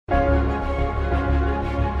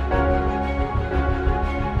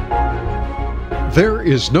There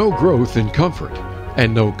is no growth in comfort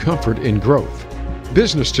and no comfort in growth.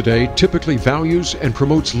 Business today typically values and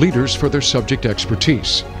promotes leaders for their subject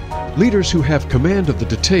expertise. Leaders who have command of the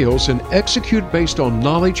details and execute based on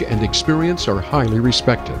knowledge and experience are highly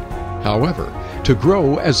respected. However, to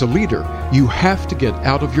grow as a leader, you have to get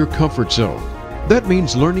out of your comfort zone. That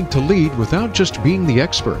means learning to lead without just being the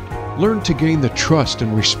expert. Learn to gain the trust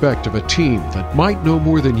and respect of a team that might know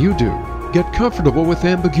more than you do. Get comfortable with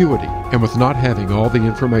ambiguity and with not having all the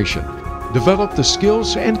information. Develop the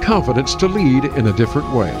skills and confidence to lead in a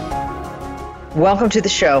different way. Welcome to the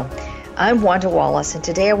show. I'm Wanda Wallace, and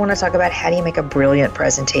today I want to talk about how do you make a brilliant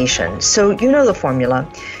presentation. So you know the formula.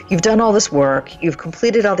 You've done all this work. You've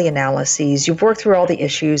completed all the analyses. You've worked through all the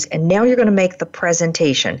issues, and now you're going to make the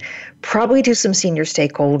presentation, probably to some senior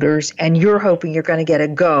stakeholders, and you're hoping you're going to get a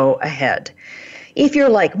go ahead. If you're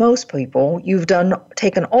like most people, you've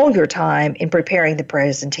taken all your time in preparing the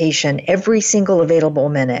presentation, every single available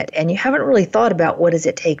minute, and you haven't really thought about what does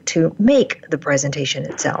it take to make the presentation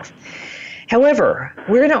itself. However,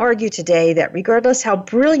 we're going to argue today that regardless how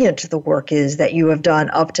brilliant the work is that you have done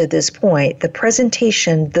up to this point, the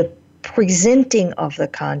presentation, the presenting of the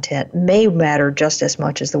content may matter just as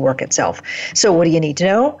much as the work itself. So what do you need to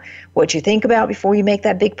know? What you think about before you make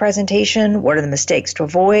that big presentation? What are the mistakes to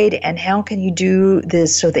avoid? And how can you do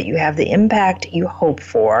this so that you have the impact you hope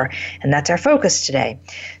for? And that's our focus today.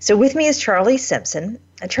 So with me is Charlie Simpson.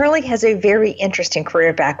 And Charlie has a very interesting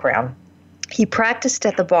career background. He practiced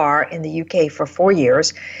at the bar in the UK for 4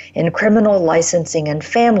 years in criminal licensing and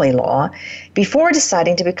family law before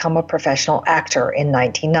deciding to become a professional actor in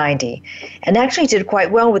 1990, and actually did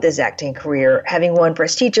quite well with his acting career, having won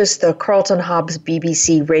prestigious the Carlton Hobbs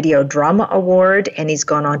BBC Radio Drama Award, and he's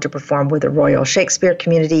gone on to perform with the Royal Shakespeare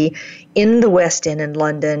Community in the West End in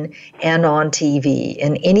London and on TV,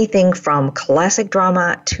 in anything from classic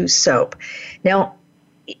drama to soap. Now,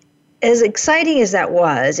 as exciting as that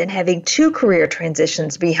was, and having two career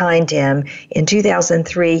transitions behind him, in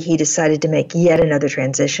 2003, he decided to make yet another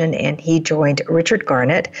transition, and he joined Richard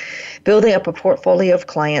Garnett, building up a portfolio of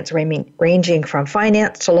clients ranging from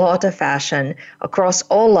finance to law to fashion, across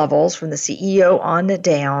all levels, from the CEO on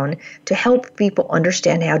down, to help people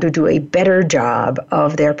understand how to do a better job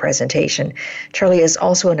of their presentation. Charlie is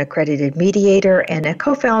also an accredited mediator and a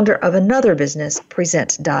co-founder of another business,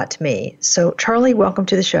 Present.me. So, Charlie, welcome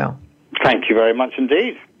to the show. Thank you very much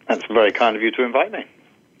indeed. That's very kind of you to invite me.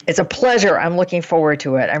 It's a pleasure. I'm looking forward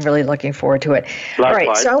to it. I'm really looking forward to it. Likewise. All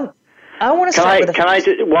right, so I want to start with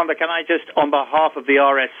Wanda, can I just, on behalf of the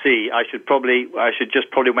RSC, I should probably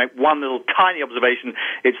make one little tiny observation.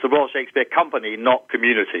 It's the Royal Shakespeare Company, not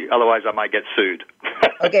community. Otherwise, I might get sued.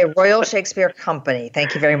 Okay, Royal Shakespeare Company.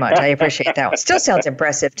 Thank you very much. I appreciate that one. Still sounds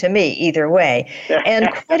impressive to me either way. And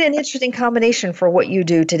quite an interesting combination for what you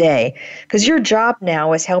do today, because your job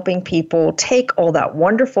now is helping people take all that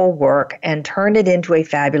wonderful work and turn it into a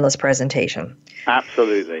fabulous presentation.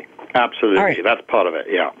 Absolutely. All right. That's part of it,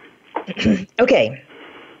 yeah. Okay.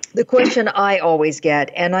 The question I always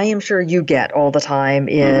get, and I am sure you get all the time,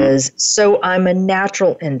 is, so I'm a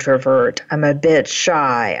natural introvert. I'm a bit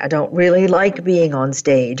shy. I don't really like being on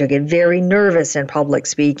stage. I get very nervous in public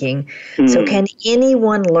speaking. So can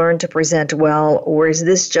anyone learn to present well, or is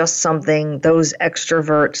this just something those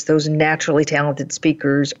extroverts, those naturally talented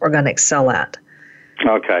speakers are going to excel at?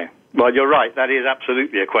 Okay. Well, you're right. That is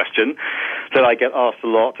absolutely a question that I get asked a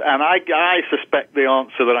lot, and I suspect the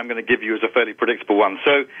answer that I'm going to give you is a fairly predictable one.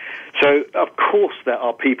 So of course there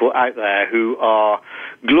are people out there who are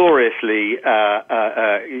gloriously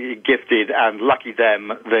gifted, and lucky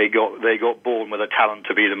them, they got born with a talent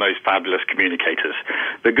to be the most fabulous communicators.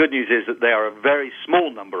 The good news is that they are a very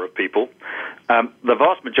small number of people. The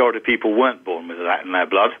vast majority of people weren't born with that in their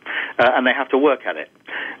blood, and they have to work at it.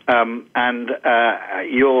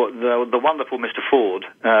 The wonderful Mr. Ford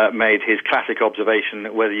made his classic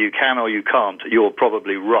observation, whether you can or you can't, you're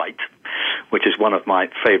probably right, which is one of my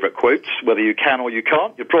favorite quotes. Whether you can or you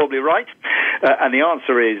can't, you're probably right. And the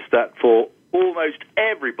answer is that for almost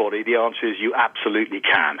everybody, the answer is you absolutely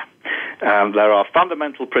can. There are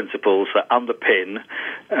fundamental principles that underpin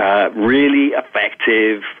really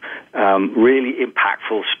effective, really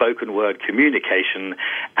impactful spoken word communication,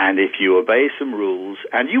 and if you obey some rules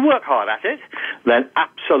and you work hard at it, then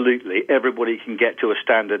absolutely everybody can get to a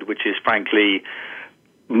standard which is frankly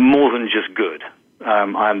more than just good.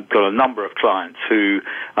 I've got a number of clients who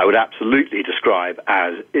I would absolutely describe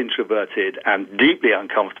as introverted and deeply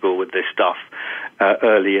uncomfortable with this stuff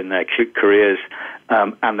early in their careers.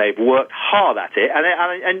 and they've worked hard at it.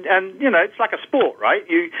 And you know, it's like a sport, right?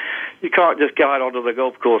 You can't just go out onto the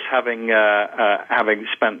golf course having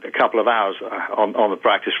spent a couple of hours on the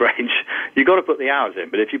practice range. You've got to put the hours in.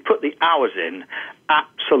 But if you put the hours in,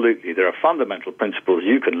 absolutely, there are fundamental principles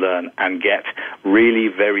you can learn and get really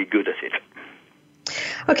very good at it.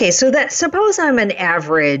 Okay, so suppose I'm an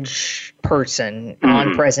average person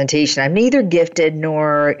on presentation. I'm neither gifted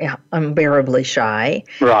nor unbearably shy.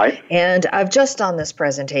 Right. And I've just done this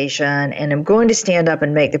presentation, and I'm going to stand up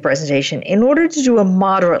and make the presentation. In order to do a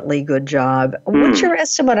moderately good job, what's your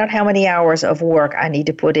estimate on how many hours of work I need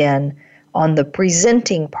to put in on the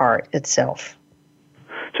presenting part itself?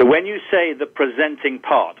 So when you say the presenting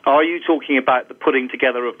part, are you talking about the putting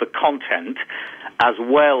together of the content as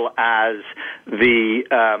well as the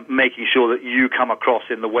making sure that you come across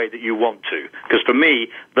in the way that you want to? Because for me,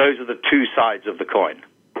 those are the two sides of the coin.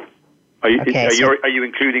 Are you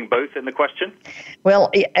including both in the question?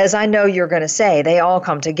 Well, as I know you're going to say, they all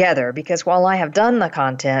come together, because while I have done the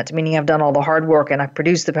content, meaning I've done all the hard work and I've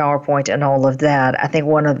produced the PowerPoint and all of that, I think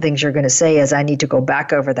one of the things you're going to say is I need to go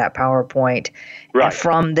back over that PowerPoint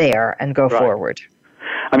from there and go forward.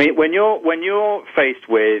 I mean, when you're faced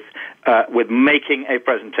with making a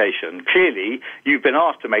presentation, clearly you've been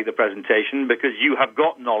asked to make the presentation because you have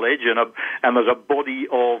got knowledge and there's a body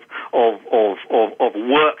of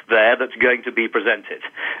work there that's going to be presented.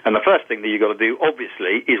 And the first thing that you've got to do,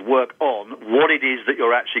 obviously, is work on what it is that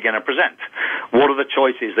you're actually going to present. What are the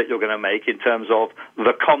choices that you're going to make in terms of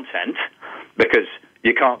the content? Because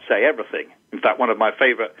you can't say everything. In fact, one of my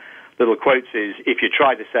favorite little quotes is, if you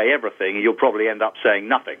try to say everything, you'll probably end up saying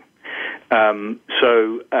nothing.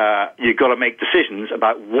 So you've got to make decisions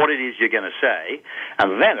about what it is you're going to say.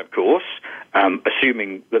 And then, of course,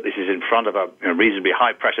 assuming that this is in front of a reasonably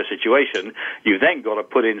high-pressure situation, you've then got to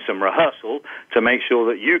put in some rehearsal to make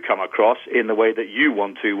sure that you come across in the way that you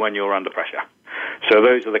want to when you're under pressure. So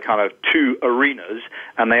those are the kind of two arenas,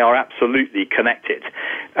 and they are absolutely connected.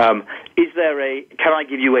 Can I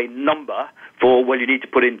give you a number for, well, you need to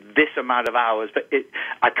put in this amount of hours? But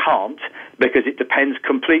I can't, because it depends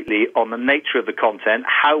completely on the nature of the content,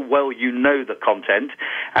 how well you know the content,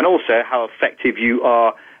 and also how effective you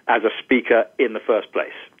are as a speaker in the first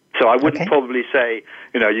place. So I wouldn't probably say,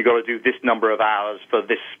 you've got to do this number of hours for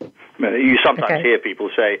this. You sometimes hear people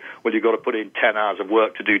say, well, you've got to put in 10 hours of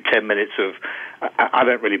work to do 10 minutes of... I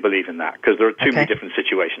don't really believe in that, because there are too many different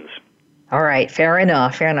situations. All right, fair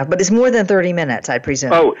enough. But it's more than 30 minutes, I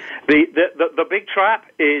presume. Oh, the big trap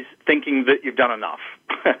is thinking that you've done enough.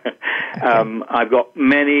 I've got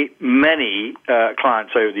many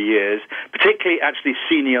clients over the years, particularly actually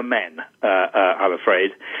senior men, I'm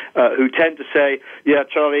afraid, who tend to say, yeah,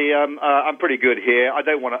 Charlie, I'm pretty good here. I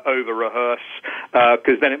don't want to over-rehearse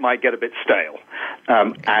because then it might get a bit stale.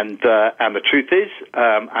 And the truth is,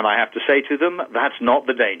 and I have to say to them, that's not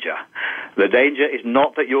the danger. The danger is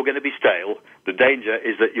not that you're going to be stale. The danger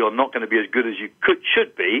is that you're not going to be as good as you could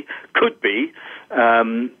be,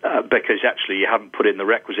 because actually you haven't put in the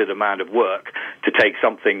requisite amount of work to take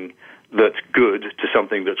something that's good to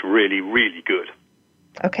something that's really, really good.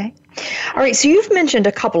 Okay. All right. So you've mentioned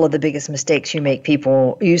a couple of the biggest mistakes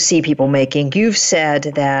you see people making. You've said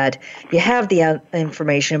that you have the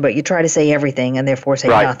information, but you try to say everything and therefore say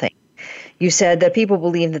nothing. You said that people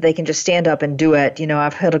believe that they can just stand up and do it.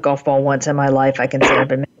 I've hit a golf ball once in my life. I can stand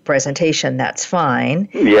up and make a presentation. That's fine.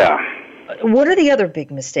 Yeah. What are the other big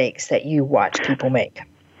mistakes that you watch people make?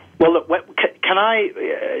 Well, look, can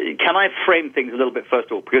I frame things a little bit first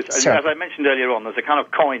of all? Because as I mentioned earlier on, there's a kind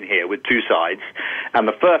of coin here with two sides, and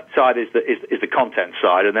the first side is the content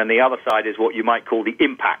side, and then the other side is what you might call the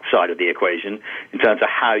impact side of the equation in terms of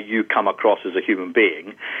how you come across as a human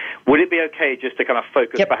being. Would it be okay just to kind of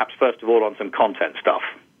focus perhaps first of all on some content stuff?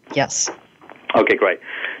 Yes. Okay, great.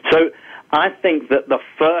 So I think that the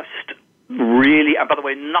first really, and by the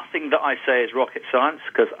way, nothing that I say is rocket science,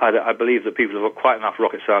 because I believe that people have got quite enough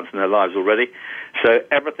rocket science in their lives already. So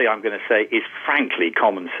everything I'm going to say is frankly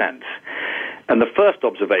common sense. And the first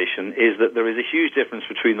observation is that there is a huge difference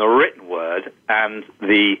between the written word and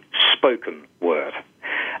the spoken word.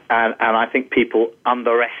 And I think people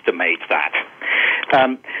underestimate that.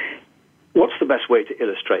 What's the best way to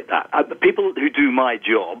illustrate that? The people who do my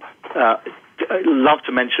job love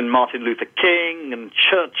to mention Martin Luther King and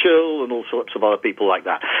Churchill and all sorts of other people like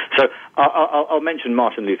that. So I'll mention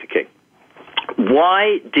Martin Luther King.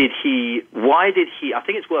 why did he, I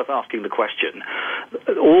think it's worth asking the question,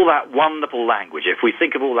 all that wonderful language, if we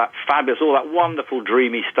think of all that fabulous, all that wonderful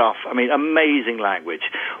dreamy stuff, I mean, amazing language,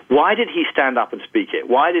 why did he stand up and speak it?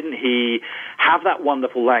 Why didn't he have that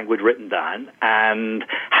wonderful language written down and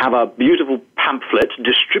have a beautiful pamphlet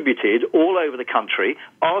distributed all over the country,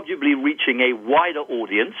 arguably reaching a wider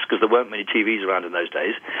audience, because there weren't many TVs around in those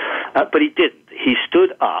days, but he didn't. He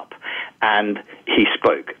stood up and he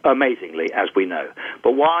spoke amazingly, as we know.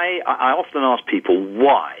 But why? I often ask people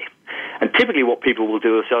why. And typically what people will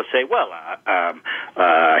do is they'll say, well,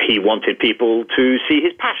 he wanted people to see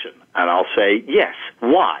his passion. And I'll say, yes,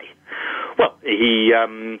 why? Well, he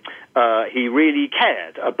really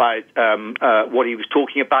cared about what he was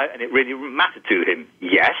talking about, and it really mattered to him.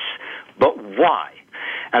 Yes, but why?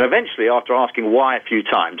 And eventually, after asking why a few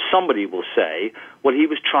times, somebody will say, well, he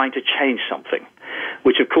was trying to change something,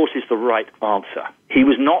 which, of course, is the right answer. He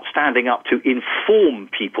was not standing up to inform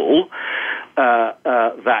people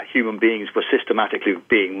that human beings were systematically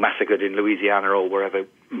being massacred in Louisiana or wherever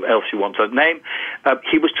else you want to name.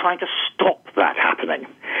 He was trying to stop that happening.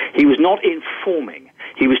 He was not informing.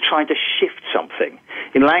 He was trying to shift something.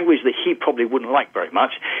 In language that he probably wouldn't like very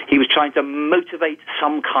much, he was trying to motivate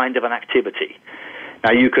some kind of an activity.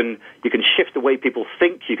 Now, you can shift the way people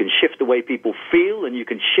think, you can shift the way people feel, and you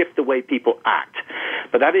can shift the way people act.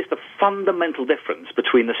 But that is the fundamental difference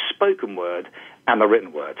between the spoken word and the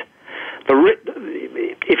written word.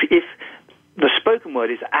 If the spoken word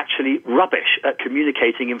is actually rubbish at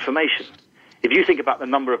communicating information. If you think about the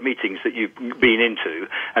number of meetings that you've been into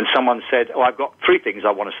and someone said, oh, I've got 3 things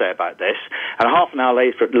I want to say about this, and half an hour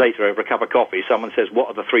later over a cup of coffee, someone says, what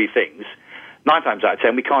are the 3 things? 9 times out of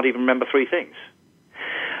 10, we can't even remember 3 things.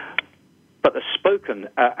 But the spoken,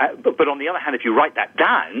 but on the other hand, if you write that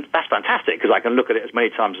down, that's fantastic, because I can look at it as many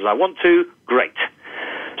times as I want to. Great.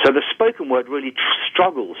 So the spoken word really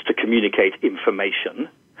struggles to communicate information.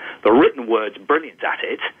 The written word's brilliant at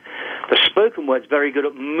it. The spoken word's very good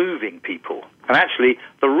at moving people. And actually,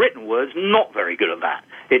 the written word's not very good at that.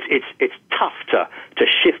 It's tough to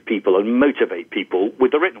shift people and motivate people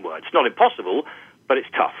with the written word. It's not impossible, but it's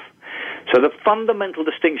tough. So the fundamental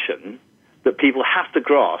distinction that people have to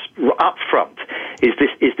grasp up front is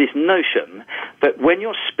this notion that when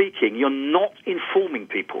you're speaking, you're not informing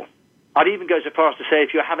people. I'd even go so far as to say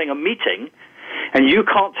if you're having a meeting and you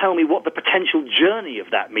can't tell me what the potential journey of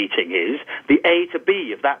that meeting is, the A to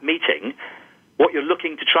B of that meeting, what you're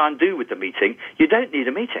looking to try and do with the meeting, you don't need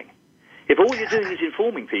a meeting. If all you're doing is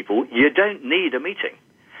informing people, you don't need a meeting.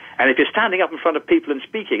 And if you're standing up in front of people and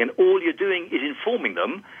speaking and all you're doing is informing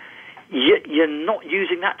them, you're not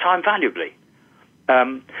using that time valuably.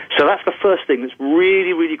 So that's the first thing that's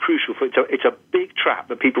really, really crucial. It's a big trap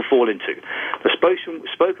that people fall into. The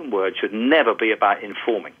spoken word should never be about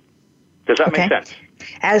informing. Does that make sense?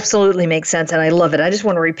 Absolutely makes sense, and I love it. I just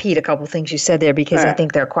want to repeat a couple things you said there because I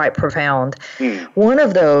think they're quite profound. One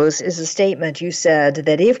of those is a statement you said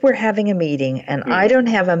that if we're having a meeting and I don't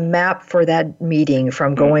have a map for that meeting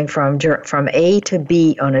from going from A to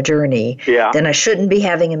B on a journey, then I shouldn't be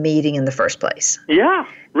having a meeting in the first place. Yeah,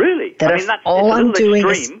 really. That I mean, that's all I'm doing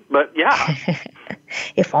extreme, but yeah.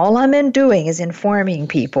 If all I'm doing is informing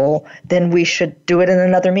people, then we should do it in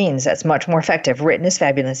another means. That's much more effective. Written is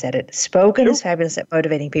fabulous at it. Spoken is fabulous at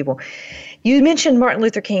motivating people. You mentioned Martin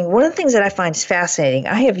Luther King. One of the things that I find fascinating,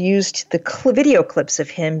 I have used the video clips of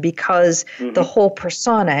him because the whole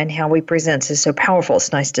persona and how he presents is so powerful.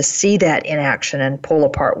 It's nice to see that in action and pull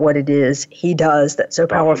apart what it is he does that's so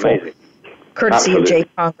powerful. Courtesy of Jay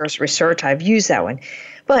Conker's research, I've used that one.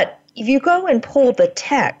 But if you go and pull the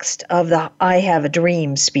text of the I Have a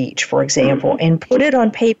Dream speech, for example, and put it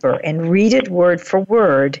on paper and read it word for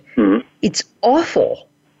word, it's awful.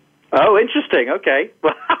 Oh, interesting. Okay.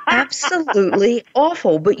 Absolutely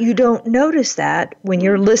awful. But you don't notice that when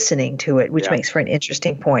you're listening to it, which makes for an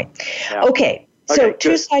interesting point. Yeah. Okay. So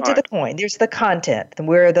two sides of the coin. There's the content,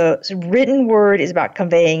 where the written word is about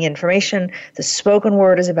conveying information. The spoken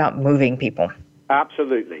word is about moving people.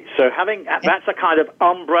 Absolutely. So that's a kind of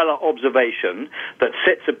umbrella observation that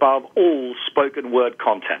sits above all spoken word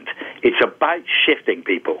content. It's about shifting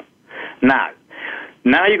people. Now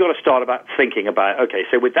you've got to start thinking about, okay,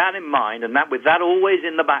 so with that in mind and with that always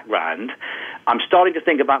in the background, I'm starting to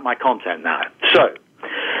think about my content now. So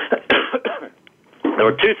there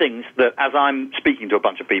are 2 things that as I'm speaking to a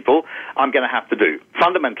bunch of people, I'm going to have to do.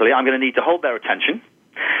 Fundamentally, I'm going to need to hold their attention,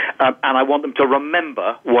 and I want them to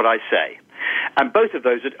remember what I say. And both of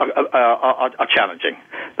those are challenging.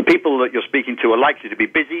 The people that you're speaking to are likely to be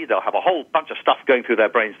busy. They'll have a whole bunch of stuff going through their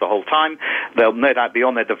brains the whole time. They'll no doubt be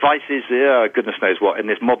on their devices, goodness knows what, in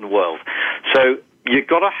this modern world. So you've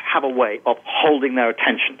got to have a way of holding their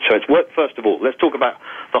attention. So it's work, first of all. Let's talk about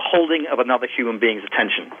the holding of another human being's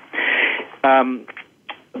attention.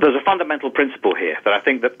 There's a fundamental principle here that I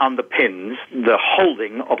think that underpins the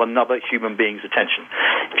holding of another human being's attention.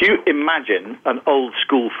 If you imagine an old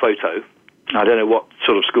school photo, I don't know what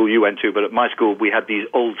sort of school you went to, but at my school we had these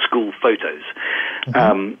old school photos.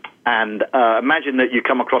 Mm-hmm. And imagine that you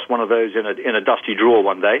come across one of those in a dusty drawer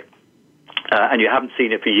one day, and you haven't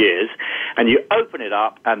seen it for years, and you open it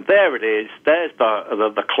up, and there it is. There's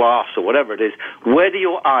the class or whatever it is. Where do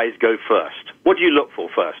your eyes go first? What do you look for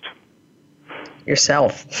first?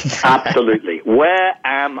 Yourself. Absolutely. Where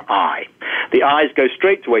am I? The eyes go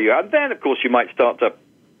straight to where you are. And then, of course, you might start to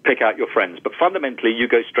pick out your friends. But fundamentally, you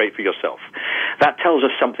go straight for yourself. That tells us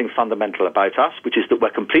something fundamental about us, which is that we're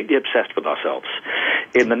completely obsessed with ourselves.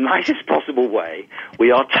 In the nicest possible way,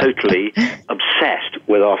 we are totally obsessed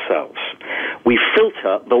with ourselves. We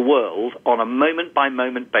filter the world on a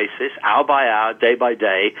moment-by-moment basis, hour by hour, day by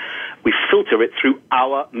day. We filter it through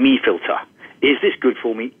our me filter. Is this good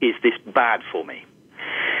for me? Is this bad for me?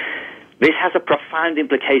 This has a profound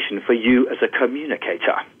implication for you as a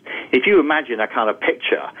communicator. If you imagine a kind of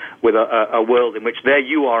picture with a world in which there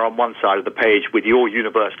you are on one side of the page with your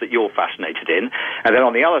universe that you're fascinated in, and then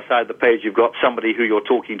on the other side of the page you've got somebody who you're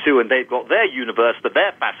talking to and they've got their universe that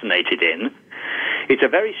they're fascinated in, it's a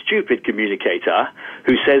very stupid communicator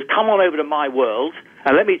who says, come on over to my world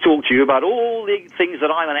and let me talk to you about all the things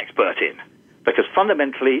that I'm an expert in. Because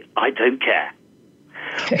fundamentally, I don't care.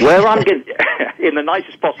 Where I'm going, in the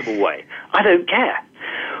nicest possible way, I don't care.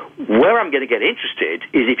 Where I'm going to get interested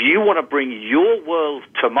is if you want to bring your world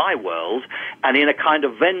to my world and in a kind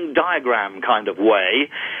of Venn diagram kind of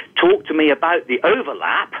way, talk to me about the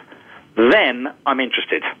overlap, then I'm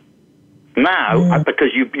interested. Now, because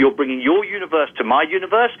you're bringing your universe to my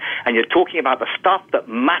universe and you're talking about the stuff that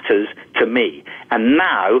matters to me. And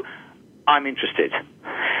now I'm interested.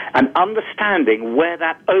 And understanding where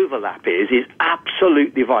that overlap is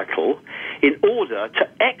absolutely vital in order to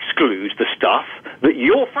exclude the stuff that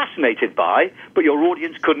you're fascinated by, but your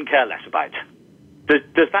audience couldn't care less about.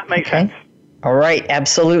 Does that make sense? All right,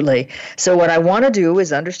 absolutely. So what I want to do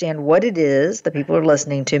is understand what it is the people who are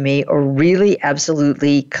listening to me are really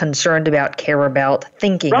absolutely concerned about, care about,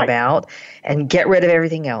 thinking about, and get rid of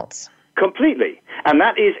everything else. Completely. And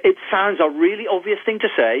that is, it sounds a really obvious thing to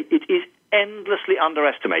say. It is endlessly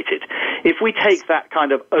underestimated. If we take that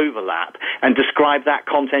kind of overlap and describe that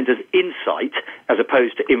content as insight as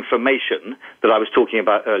opposed to information that I was talking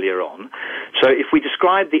about earlier on, so if we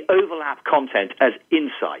describe the overlap content as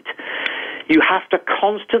insight, you have to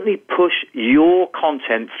constantly push your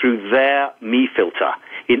content through their me filter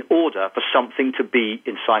in order for something to be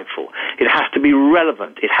insightful. It has to be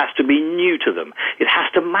relevant. It has to be new to them. It has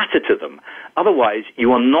to matter to them. Otherwise,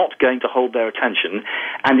 you are not going to hold their attention,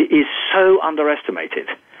 and it is so underestimated.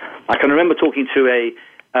 I can remember talking to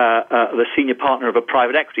the senior partner of a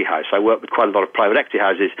private equity house. I work with quite a lot of private equity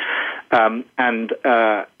houses, and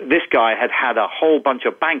this guy had a whole bunch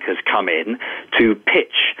of bankers come in to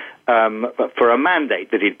pitch for a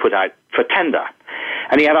mandate that he'd put out for tender.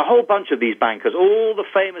 And he had a whole bunch of these bankers, all the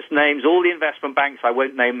famous names, all the investment banks, I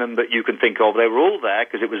won't name them, but you can think of. They were all there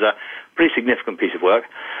because it was a pretty significant piece of work.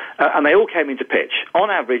 And they all came in to pitch. On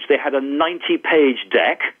average, they had a 90-page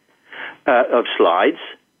deck of slides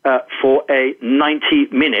for a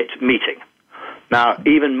 90-minute meeting. Now,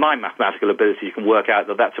 even my mathematical ability, you can work out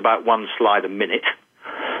that that's about one slide a minute.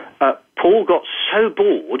 Paul got so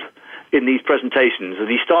bored in these presentations that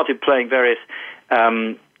he started playing various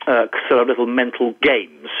sort of little mental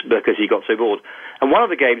games because he got so bored. And one of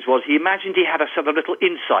the games was he imagined he had a sort of little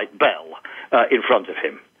insight bell in front of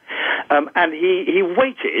him. And he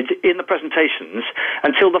waited in the presentations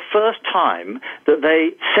until the first time that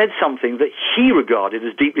they said something that he regarded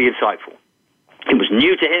as deeply insightful. It was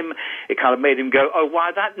new to him. It kind of made him go, oh, wow,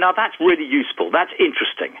 now that's really useful. That's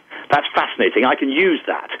interesting. That's fascinating. I can use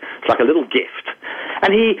that. It's like a little gift.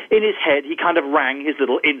 And in his head, he kind of rang his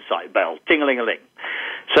little insight bell, ting-a-ling-a-ling.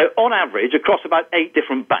 So on average, across about 8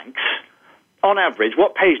 different banks, on average,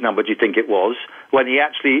 what page number do you think it was when he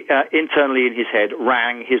actually internally in his head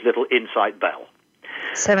rang his little insight bell?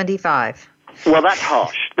 75. Well, that's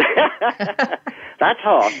harsh. That's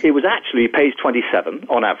harsh. It was actually page 27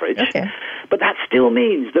 on average. Okay. But that still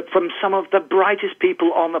means that from some of the brightest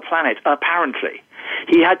people on the planet, apparently,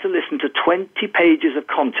 he had to listen to 20 pages of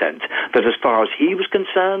content that, as far as he was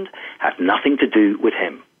concerned, had nothing to do with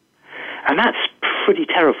him. And that's pretty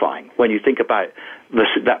terrifying when you think about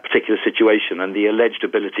that particular situation and the alleged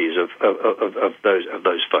abilities of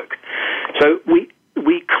those folk. So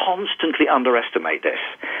we constantly underestimate this,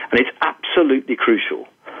 and it's absolutely crucial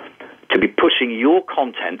to be pushing your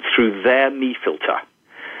content through their me filter.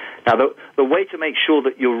 Now, the way to make sure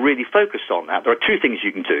that you're really focused on that, there are two things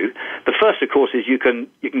you can do. The first, of course, is you can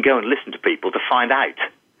go and listen to people to find out.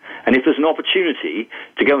 And if there's an opportunity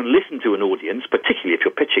to go and listen to an audience, particularly if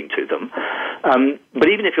you're pitching to them, but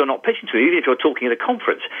even if you're not pitching to them, even if you're talking at a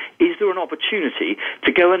conference, is there an opportunity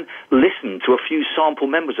to go and listen to a few sample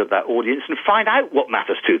members of that audience and find out what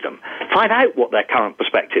matters to them, find out what their current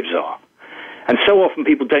perspectives are? And so often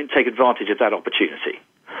people don't take advantage of that opportunity.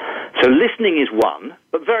 So listening is one,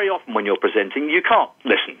 but very often when you're presenting, you can't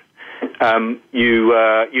listen.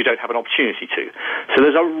 You don't have an opportunity to. So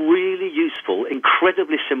there's a really useful,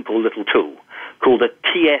 incredibly simple little tool called a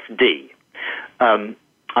TFD. I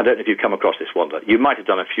don't know if you've come across this one, but you might have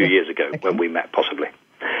done a few years ago when we met, possibly.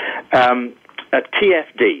 A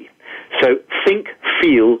TFD. So think,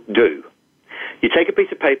 feel, do. You take a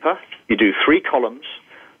piece of paper, you do 3 columns,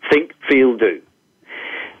 think, feel, do.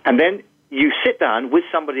 And then you sit down with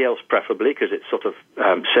somebody else, preferably, because it's sort of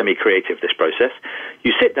semi-creative, this process.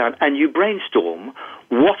 You sit down and you brainstorm,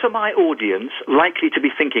 what are my audience likely to be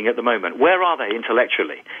thinking at the moment? Where are they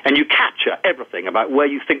intellectually? And you capture everything about where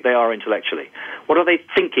you think they are intellectually. What are they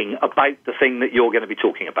thinking about the thing that you're going to be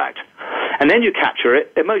talking about? And then you capture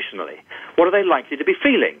it emotionally. What are they likely to be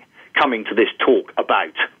feeling coming to this talk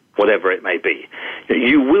about whatever it may be?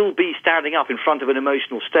 You will be standing up in front of an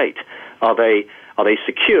emotional state. Are they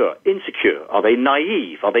secure, insecure? Are they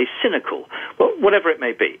naive? Are they cynical? Well, whatever it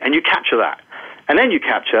may be. And you capture that. And then you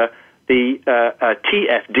capture the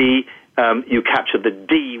TFD, you capture the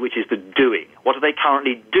D, which is the doing. What are they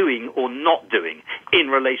currently doing or not doing in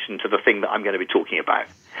relation to the thing that I'm going to be talking about?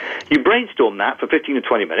 You brainstorm that for 15 to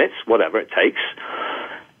 20 minutes, whatever it takes.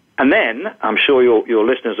 And then, I'm sure your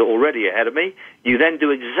listeners are already ahead of me, you then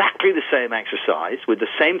do exactly the same exercise with the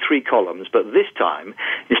same 3 columns, but this time,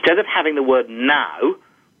 instead of having the word now,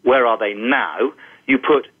 where are they now, you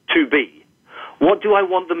put to be. What do I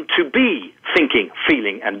want them to be thinking,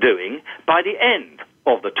 feeling, and doing by the end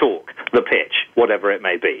of the talk, the pitch, whatever it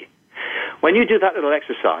may be? When you do that little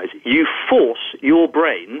exercise, you force your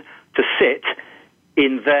brain to sit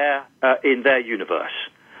in their universe.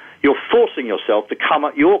 You're forcing yourself to come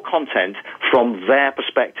at your content from their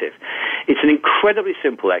perspective. It's an incredibly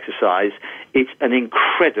simple exercise. It's an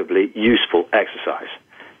incredibly useful exercise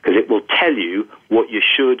because it will tell you what you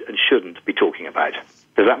should and shouldn't be talking about.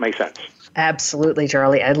 Does that make sense? Absolutely,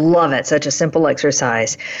 Charlie. I love it. Such a simple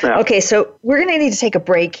exercise. Yeah. Okay, so we're going to need to take a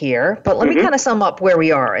break here, but let me kind of sum up where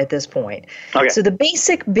we are at this point. Okay. So the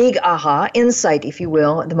basic big aha insight, if you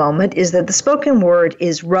will, at the moment is that the spoken word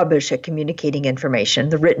is rubbish at communicating information.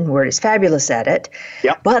 The written word is fabulous at it,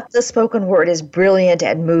 but the spoken word is brilliant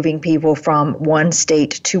at moving people from one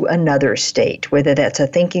state to another state, whether that's a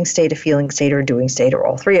thinking state, a feeling state, or a doing state, or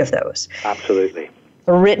all 3 of those. Absolutely.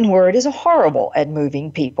 The written word is horrible at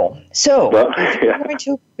moving people. So if you're going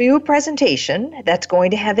to do a presentation that's going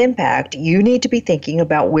to have impact, you need to be thinking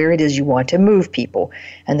about where it is you want to move people.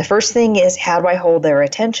 And the first thing is, how do I hold their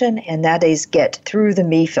attention? And that is get through the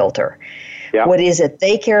me filter. Yeah. What is it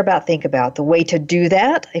they care about, think about? The way to do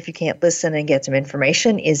that, if you can't listen and get some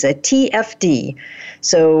information, is a TFD.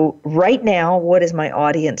 So right now, what is my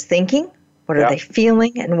audience thinking? What are they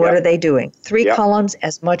feeling, and what are they doing? 3 columns,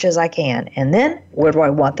 as much as I can. And then, where do I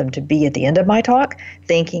want them to be at the end of my talk?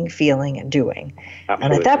 Thinking, feeling, and doing. Absolutely.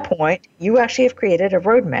 And at that point, you actually have created a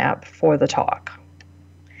roadmap for the talk.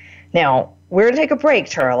 Now, we're going to take a break,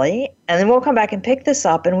 Charlie, and then we'll come back and pick this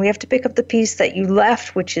up, and we have to pick up the piece that you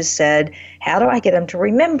left, which is said, how do I get them to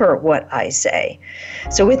remember what I say?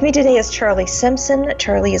 So with me today is Charlie Simpson.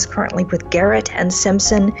 Charlie is currently with Garrett and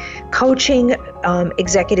Simpson, coaching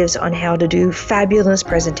executives on how to do fabulous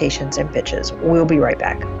presentations and pitches. We'll be right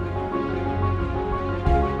back.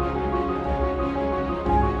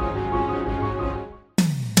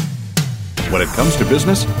 When it comes to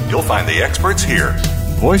business, you'll find the experts here.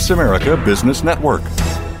 Voice America Business Network.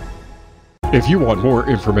 If you want more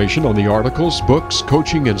information on the articles, books,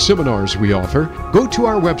 coaching, and seminars we offer, go to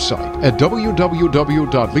our website at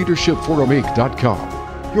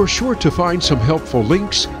www.leadershipforuminc.com. You're sure to find some helpful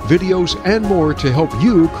links, videos, and more to help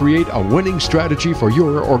you create a winning strategy for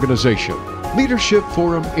your organization. Leadership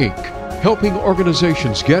Forum, Inc., helping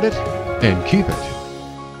organizations get it and keep it.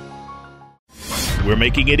 We're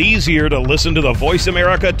making it easier to listen to the Voice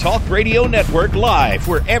America Talk Radio Network live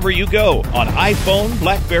wherever you go on iPhone,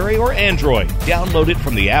 BlackBerry, or Android. Download it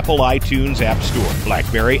from the Apple iTunes App Store,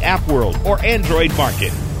 BlackBerry App World, or Android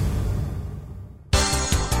Market.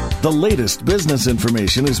 The latest business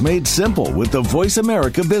information is made simple with the Voice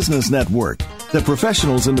America Business Network. The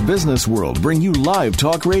professionals in the business world bring you live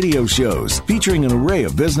talk radio shows featuring an array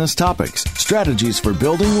of business topics, strategies for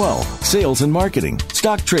building wealth, sales and marketing,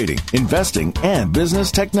 stock trading, investing, and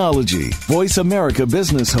business technology. Voice America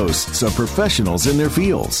Business hosts are professionals in their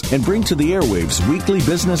fields and bring to the airwaves weekly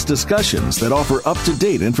business discussions that offer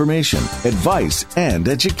up-to-date information, advice, and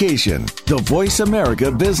education. The Voice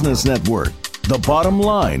America Business Network. The bottom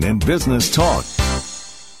line in business talk.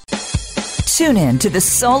 Tune in to The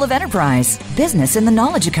Soul of Enterprise, Business in the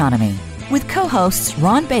Knowledge Economy, with co-hosts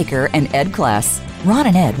Ron Baker and Ed Kless. Ron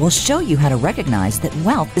and Ed will show you how to recognize that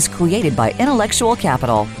wealth is created by intellectual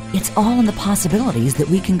capital. It's all in the possibilities that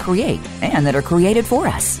we can create and that are created for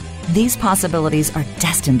us. These possibilities are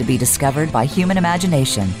destined to be discovered by human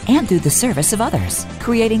imagination and through the service of others,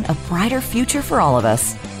 creating a brighter future for all of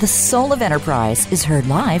us. The Soul of Enterprise is heard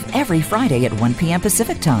live every Friday at 1 p.m.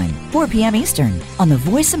 Pacific Time, 4 p.m. Eastern, on the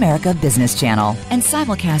Voice America Business Channel, and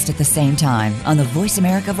simulcast at the same time on the Voice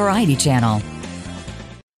America Variety Channel.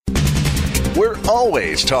 We're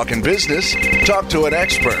always talking business. Talk to an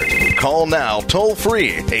expert. Call now toll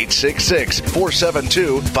free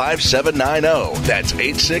 866-472-5790. That's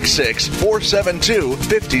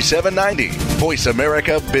 866-472-5790. Voice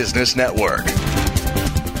America Business Network.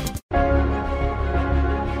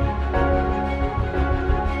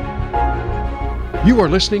 You are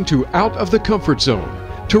listening to Out of the Comfort Zone.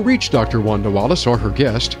 To reach Dr. Wanda Wallace or her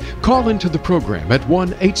guest, call into the program at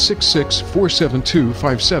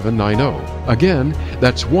 1-866-472-5790. Again,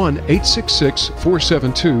 that's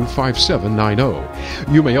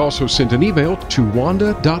 1-866-472-5790. You may also send an email to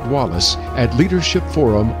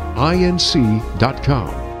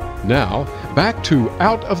wanda.wallace@leadershipforuminc.com. Now, back to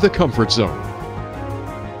Out of the Comfort Zone.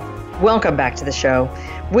 Welcome back to the show.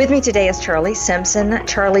 With me today is Charlie Simpson.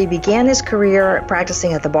 Charlie began his career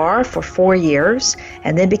practicing at the bar for 4 years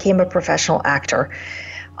and then became a professional actor,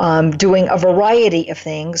 doing a variety of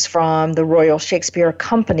things from the Royal Shakespeare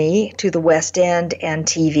Company to the West End and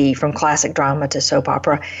TV, from classic drama to soap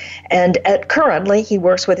opera. And currently, he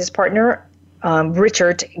works with his partner,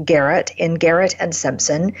 Richard Garrett in Garrett and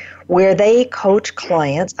Simpson, where they coach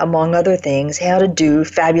clients, among other things, how to do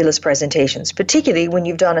fabulous presentations, particularly when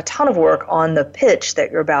you've done a ton of work on the pitch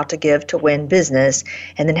that you're about to give to win business,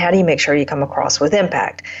 and then how do you make sure you come across with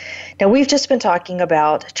impact. Now, we've just been talking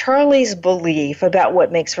about Charlie's belief about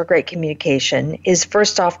what makes for great communication is,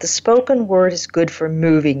 first off, the spoken word is good for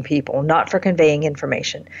moving people, not for conveying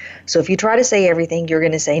information. So if you try to say everything, you're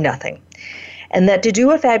going to say nothing. And that to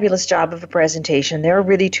do a fabulous job of a presentation, there are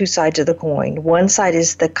really two sides of the coin. One side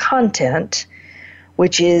is the content,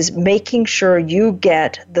 which is making sure you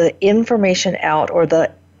get the information out or the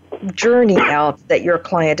journey out that your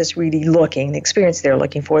client is really looking, the experience they're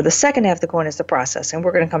looking for. The second half of the coin is the process, and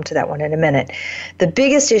we're going to come to that one in a minute. The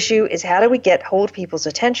biggest issue is how do we hold people's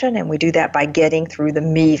attention, and we do that by getting through the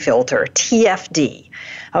me filter, TFD.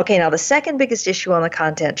 Okay, now the second biggest issue on the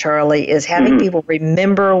content, Charlie, is having people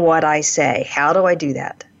remember what I say. How do I do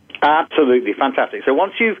that? Absolutely fantastic. So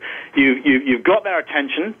once you've got their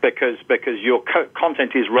attention because your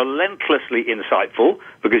content is relentlessly insightful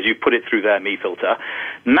because you put it through their me filter,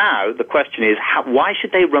 now the question is why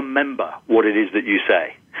should they remember what it is that you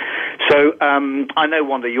say? So I know,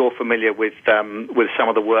 Wanda, you're familiar with some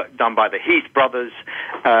of the work done by the Heath brothers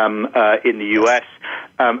in the U.S.,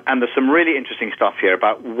 and there's some really interesting stuff here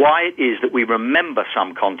about why it is that we remember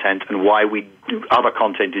some content and why other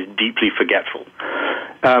content is deeply forgetful.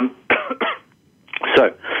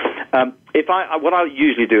 What I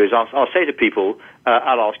usually do is I'll say to people,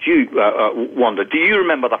 I'll ask you, Wanda, do you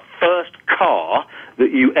remember the first car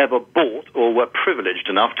that you ever bought or were privileged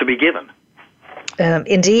enough to be given?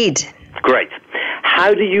 Indeed. Great.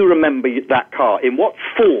 How do you remember that car? In what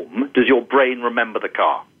form does your brain remember the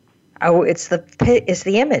car? Oh, it's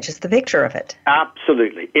the image. It's the picture of it.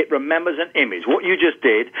 Absolutely. It remembers an image. What you just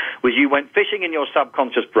did was you went fishing in your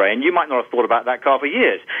subconscious brain. You might not have thought about that car for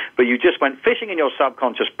years, but you just went fishing in your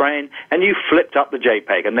subconscious brain and you flipped up the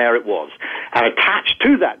JPEG, and there it was. And attached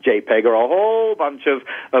to that JPEG are a whole bunch of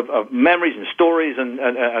memories and stories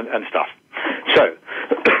and stuff. So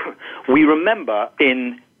we remember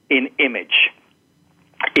in image.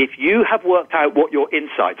 If you have worked out what your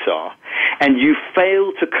insights are and you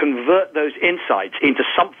fail to convert those insights into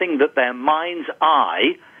something that their mind's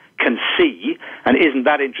eye can see, and isn't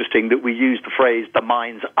that interesting that we use the phrase the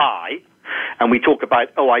mind's eye, and we talk about,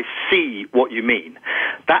 I see what you mean.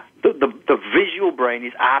 That the visual brain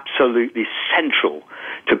is absolutely central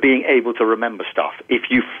to being able to remember stuff. If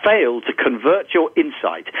you fail to convert your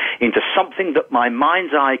insight into something that my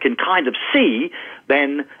mind's eye can kind of see,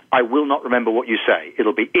 then I will not remember what you say.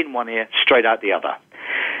 It'll be in one ear, straight out the other.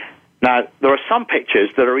 Now, there are some pictures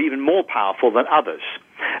that are even more powerful than others.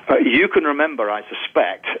 You can remember, I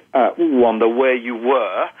suspect, Wanda, where you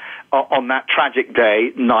were on that tragic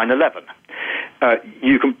day, 9/11.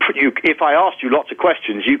 If I asked you lots of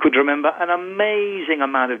questions, you could remember an amazing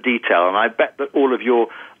amount of detail, and I bet that all of your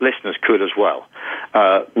listeners could as well.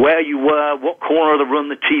 Where you were, what corner of the room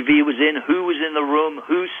the TV was in, who was in the room,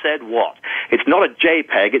 who said what. It's not a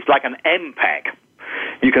JPEG, it's like an MPEG.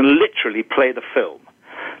 You can literally play the film.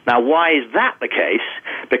 Now, why is that the case?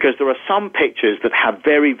 Because there are some pictures that have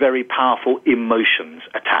very, very powerful emotions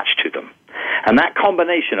attached to them. And that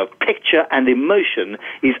combination of picture and emotion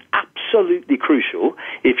is absolutely crucial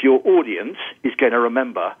if your audience is going to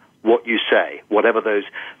remember what you say, whatever those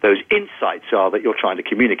insights are that you're trying to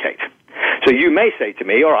communicate. So you may say to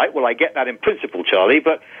me, all right, well, I get that in principle, Charlie,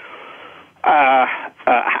 but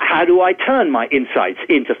how do I turn my insights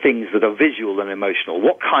into things that are visual and emotional?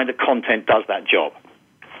 What kind of content does that job?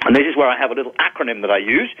 And this is where I have a little acronym that I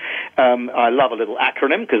use. I love a little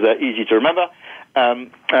acronym because they're easy to remember.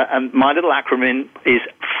 And my little acronym is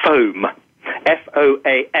FOAM,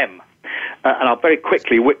 F-O-A-M. And I'll very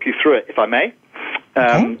quickly whip you through it, if I may.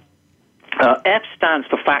 F stands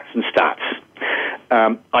for facts and stats.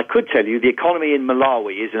 I could tell you the economy in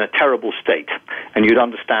Malawi is in a terrible state, and you'd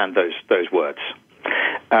understand those words.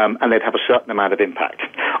 And they'd have a certain amount of impact.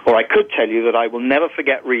 Or I could tell you that I will never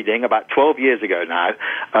forget reading, about 12 years ago now,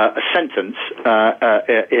 a sentence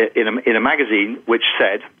in a magazine which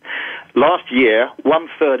said, last year,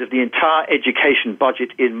 1/3 of the entire education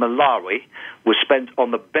budget in Malawi was spent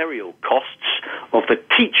on the burial costs of the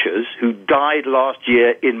teachers who died last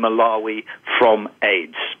year in Malawi from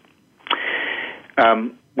AIDS.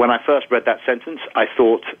 When I first read that sentence, I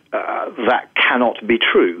thought that cannot be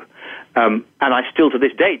true. And I still to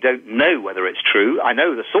this day don't know whether it's true. I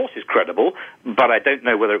know the source is credible, but I don't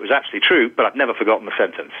know whether it was actually true, but I've never forgotten the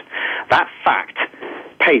sentence. That fact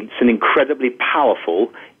paints an incredibly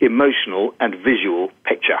powerful, emotional, and visual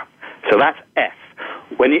picture. So that's F.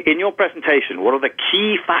 When in your presentation, what are the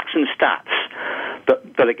key facts and stats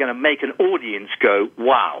that are going to make an audience go,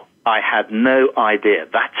 wow, I had no idea.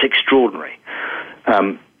 That's extraordinary.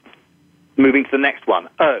 Moving to the next one,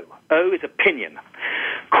 O. O is opinion.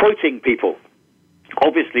 Quoting people.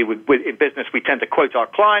 Obviously, in business, we tend to quote our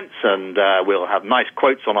clients, and we'll have nice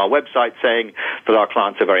quotes on our website saying that our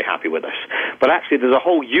clients are very happy with us. But actually, there's a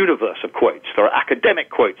whole universe of quotes. There are academic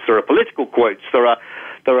quotes. There are political quotes. There's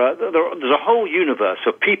a whole universe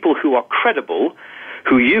of people who are credible,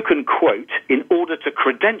 who you can quote in order to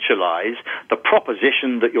credentialize the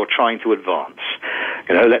proposition that you're trying to advance.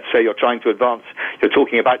 You know, let's say you're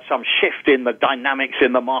talking about some shift in the dynamics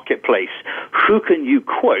in the marketplace. Who can you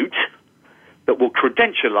quote that will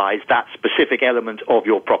credentialize that specific element of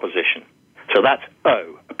your proposition? So that's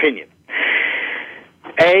O, opinion.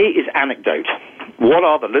 A is anecdote. What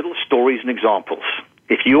are the little stories and examples?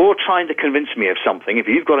 If you're trying to convince me of something, if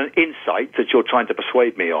you've got an insight that you're trying to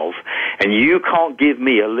persuade me of, and you can't give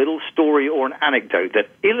me a little story or an anecdote that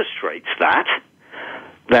illustrates that,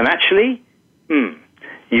 then actually,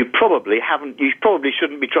 you probably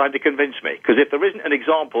shouldn't be trying to convince me. Because if there isn't an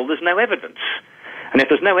example, there's no evidence. And if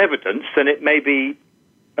there's no evidence, then it may be,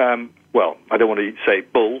 well, I don't want to say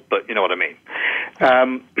bull, but you know what I mean.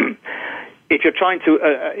 If you're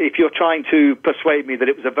trying to persuade me that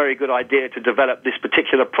it was a very good idea to develop this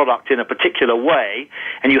particular product in a particular way,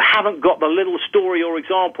 and you haven't got the little story or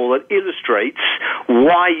example that illustrates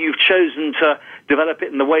why you've chosen to develop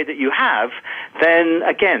it in the way that you have, then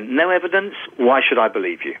again, no evidence. Why should I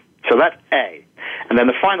believe you? So that's A. And then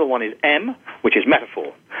the final one is M, which is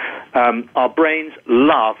metaphor. Our brains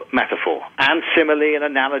love metaphor and simile and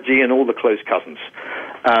analogy and all the close cousins.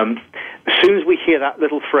 As soon as we hear that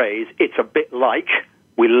little phrase, it's a bit like,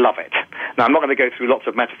 we love it. Now, I'm not going to go through lots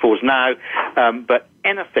of metaphors now, but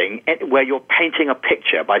anything where you're painting a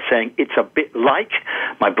picture by saying it's a bit like,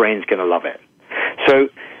 my brain's going to love it. So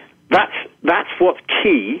that's what's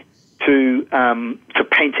key to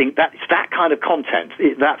painting. That's that kind of content.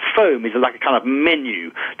 That foam is like a kind of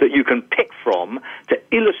menu that you can pick from to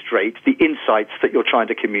illustrate the insights that you're trying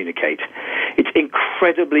to communicate. It's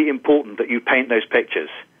incredibly important that you paint those pictures,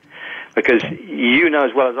 because you know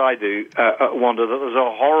as well as I do, Wanda, that there's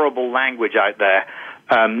a horrible language out there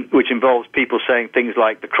which involves people saying things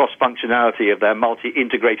like the cross-functionality of their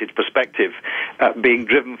multi-integrated perspective being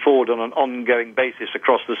driven forward on an ongoing basis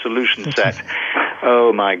across the solution set.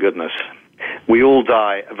 Oh, my goodness. We all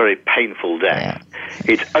die a very painful death.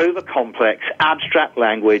 Yeah. It's over-complex, abstract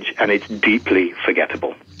language, and it's deeply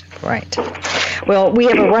forgettable. Right. Well, we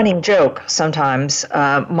have a running joke sometimes,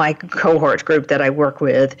 my cohort group that I work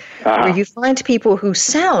with, where you find people who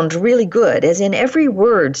sound really good, as in every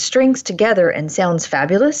word strings together and sounds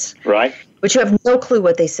fabulous. Right. But you have no clue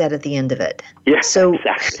what they said at the end of it. Yes, so,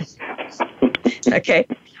 exactly. Okay.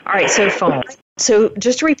 All right, so phone. So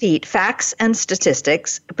just to repeat, facts and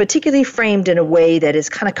statistics, particularly framed in a way that is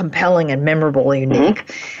kind of compelling and memorable and unique.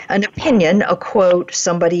 Mm-hmm. An opinion, a quote,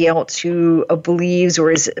 somebody else who believes or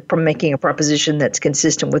is making a proposition that's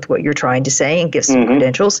consistent with what you're trying to say and gives some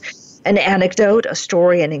credentials. An anecdote, a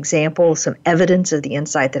story, an example, some evidence of the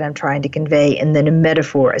insight that I'm trying to convey, and then a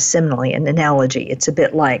metaphor, a simile, an analogy. It's a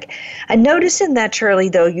bit like. I noticed in that, Charlie,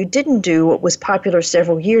 though, you didn't do what was popular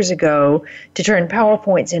several years ago to turn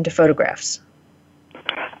PowerPoints into photographs.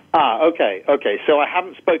 Okay. So I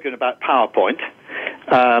haven't spoken about PowerPoint.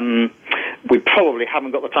 We probably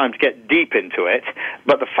haven't got the time to get deep into it,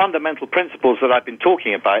 but the fundamental principles that I've been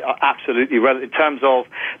talking about are absolutely relevant in terms of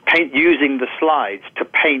using the slides to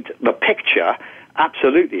paint the picture.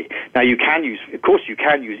 Absolutely. Now, you can use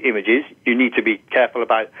images. You need to be careful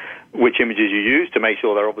about which images you use to make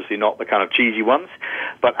sure they're obviously not the kind of cheesy ones.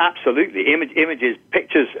 But absolutely, images,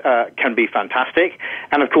 pictures can be fantastic.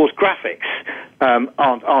 And, of course, graphics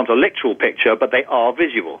aren't a literal picture, but they are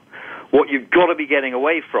visual. What you've got to be getting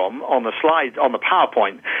away from on the slides, on the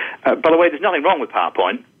PowerPoint, by the way, there's nothing wrong with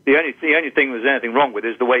PowerPoint. The only thing there's anything wrong with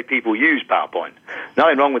is the way people use PowerPoint.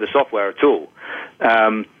 Nothing wrong with the software at all.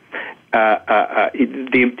 The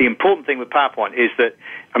important thing with PowerPoint is that,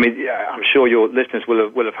 I mean, I'm sure your listeners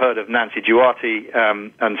will have heard of Nancy Duarte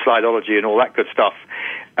and Slideology and all that good stuff.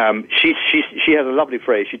 She has a lovely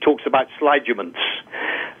phrase. She talks about sliduments.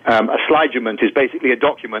 A slideument is basically a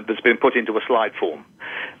document that's been put into a slide form.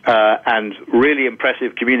 And really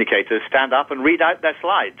impressive communicators stand up and read out their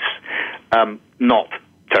slides. Not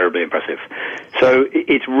terribly impressive. So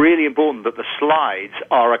it's really important that the slides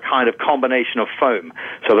are a kind of combination of foam.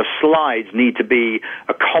 So the slides need to be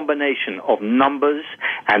a combination of numbers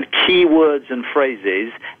and keywords and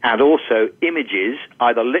phrases and also images,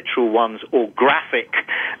 either literal ones or graphic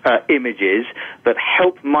images that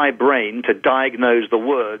help my brain to diagnose the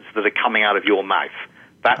words that are coming out of your mouth.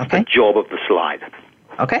 That's the job of the slide.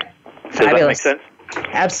 Okay. Does that make sense?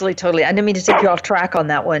 Absolutely, totally. I didn't mean to take you off track on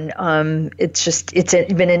that one. It's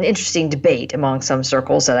been an interesting debate among some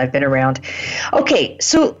circles that I've been around. Okay,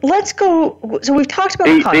 so let's go. So we've talked about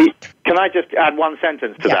Can I just add one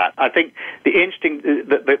sentence to that? I think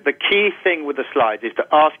the key thing with the slides is to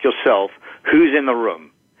ask yourself who's in the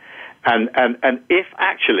room. And if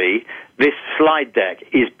actually this slide deck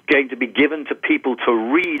is going to be given to people to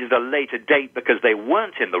read at a later date because they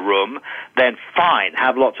weren't in the room, then fine,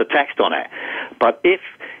 have lots of text on it. But if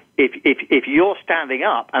you're standing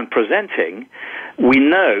up and presenting, we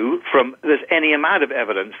know there's any amount of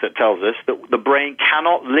evidence that tells us that the brain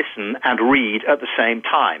cannot listen and read at the same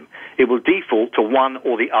time. It will default to one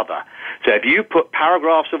or the other. So if you put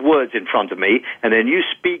paragraphs of words in front of me and then you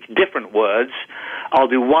speak different words, I'll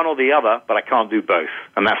do one or the other, but I can't do both.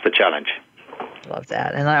 And that's the challenge. Love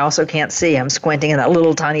that. And I also can't see. I'm squinting in that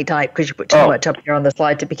little tiny type because you put too much up here on the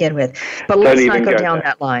slide to begin with. But let's not go down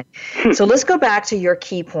that line. So let's go back to your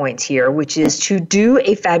key points here, which is to do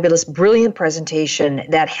a fabulous, brilliant presentation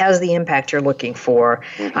that has the impact you're looking for.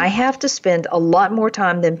 Mm-hmm. I have to spend a lot more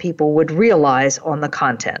time than people would realize on the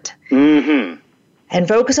content. Mm-hmm. And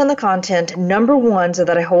focus on the content, number one, so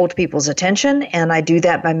that I hold people's attention, and I do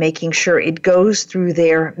that by making sure it goes through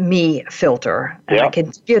their me filter. And I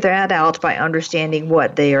can figure that out by understanding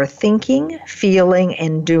what they are thinking, feeling,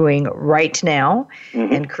 and doing right now,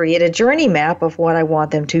 and create a journey map of what I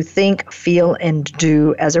want them to think, feel, and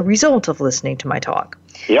do as a result of listening to my talk.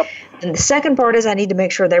 Yep. And the second part is I need to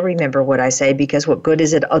make sure they remember what I say, because what good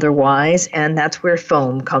is it otherwise? And that's where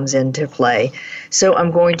foam comes into play. So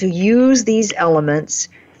I'm going to use these elements.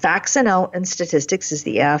 Facts and statistics is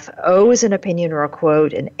the F. O is an opinion or a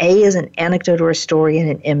quote. And A is an anecdote or a story. And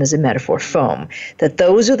an M is a metaphor, foam. That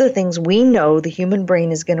those are the things we know the human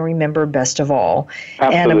brain is going to remember best of all.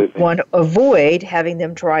 Absolutely. And I want to avoid having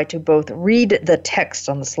them try to both read the text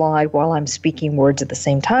on the slide while I'm speaking words at the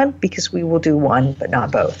same time, because we will do one but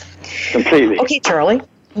not both. Completely. Okay, Charlie,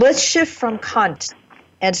 let's shift from content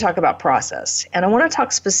and talk about process. And I want to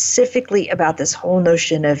talk specifically about this whole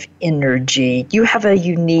notion of energy. You have a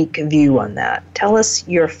unique view on that. Tell us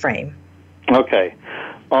your frame. Okay.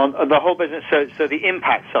 On the whole business, so the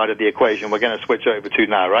impact side of the equation we're going to switch over to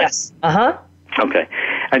now, right? Yes. Uh-huh. Okay.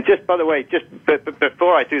 And just, by the way, just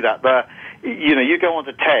before I do that, you go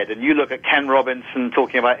onto TED and you look at Ken Robinson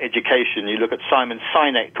talking about education, you look at Simon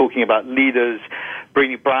Sinek talking about leaders,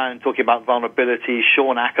 Brené Brown talking about vulnerability,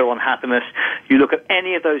 Sean Acker on happiness. You look at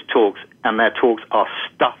any of those talks, and their talks are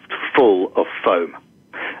stuffed full of foam.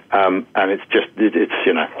 And it's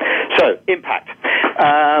So, impact.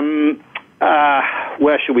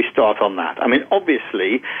 Where should we start on that? I mean,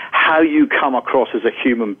 obviously, how you come across as a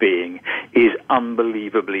human being is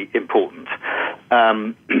unbelievably important.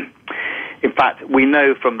 In fact, we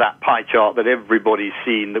know from that pie chart that everybody's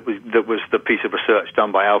seen that was the piece of research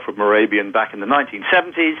done by Alfred Morabian back in the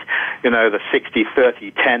 1970s, the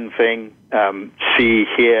 60-30-10 thing, see,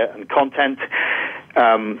 hear, and content.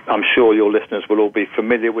 I'm sure your listeners will all be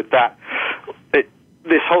familiar with that.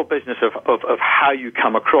 This whole business of how you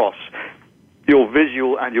come across, your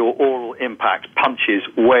visual and your oral impact punches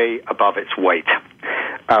way above its weight.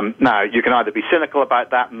 Now, you can either be cynical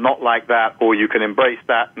about that, not like that, or you can embrace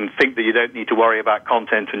that and think that you don't need to worry about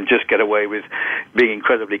content and just get away with being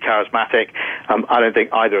incredibly charismatic. I don't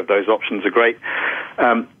think either of those options are great.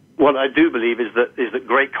 What I do believe is that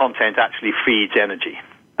great content actually feeds energy.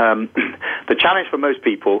 The challenge for most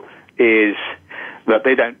people is that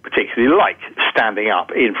they don't particularly like standing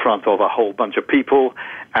up in front of a whole bunch of people,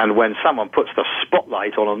 and when someone puts the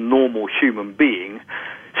spotlight on a normal human being,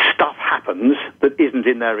 stuff happens that isn't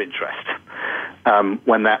in their interest.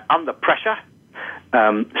 When they're under pressure,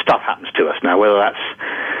 stuff happens to us. Now, whether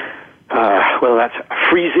that's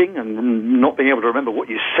freezing and not being able to remember what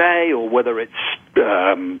you say, or whether it's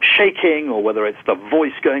shaking, or whether it's the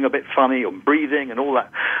voice going a bit funny, or breathing and all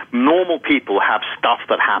that, normal people have stuff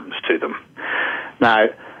that happens to them. Now,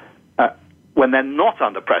 when they're not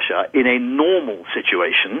under pressure, in a normal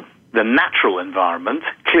situation, the natural environment,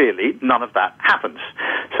 clearly none of that happens.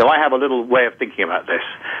 So I have a little way of thinking about this.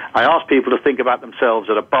 I ask people to think about themselves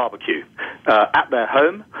at a barbecue at their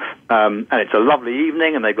home, and it's a lovely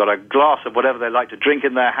evening, and they've got a glass of whatever they like to drink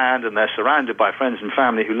in their hand, and they're surrounded by friends and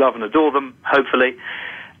family who love and adore them, hopefully,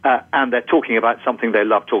 and they're talking about something they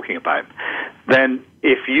love talking about. Then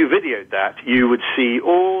if you videoed that, you would see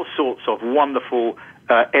all sorts of wonderful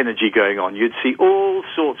energy going on. You'd see all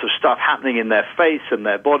sorts of stuff happening in their face and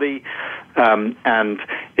their body, and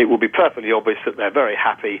it will be perfectly obvious that they're very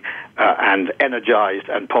happy and energized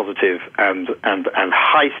and positive and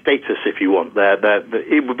high status, if you want.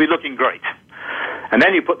 It would be looking great. And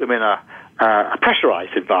then you put them in a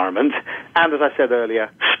pressurized environment, and as I said earlier,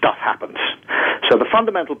 stuff happens. So the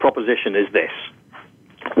fundamental proposition is this: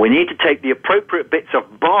 we need to take the appropriate bits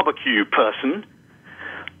of barbecue person,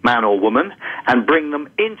 man or woman, and bring them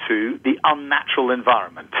into the unnatural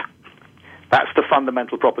environment. That's the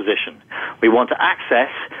fundamental proposition. We want to access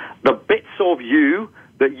the bits of you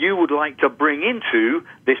that you would like to bring into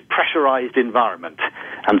this pressurized environment.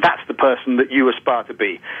 And that's the person that you aspire to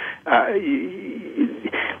be.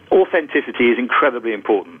 Authenticity is incredibly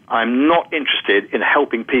important. I'm not interested in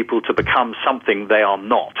helping people to become something they are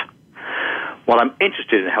not. What I'm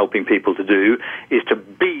interested in helping people to do is to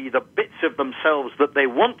be the bits of themselves that they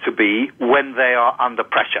want to be when they are under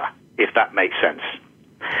pressure, if that makes sense.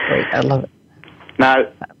 Great, I love it. Now,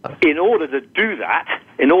 in order to do that,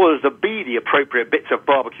 in order to be the appropriate bits of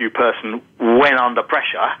barbecue person when under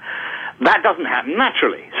pressure, that doesn't happen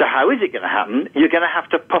naturally. So how is it going to happen? You're going to have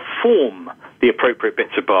to perform the appropriate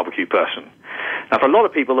bits of barbecue person. Now, for a lot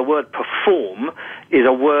of people, the word perform is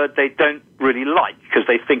a word they don't really like, because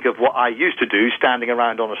they think of what I used to do, standing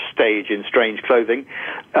around on a stage in strange clothing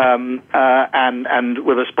and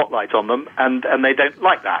with a spotlight on them, and they don't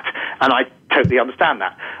like that. And I totally understand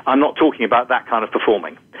that. I'm not talking about that kind of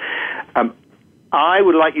performing. I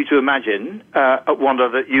would like you to imagine, Wanda,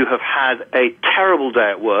 that you have had a terrible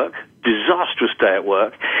day at work, disastrous day at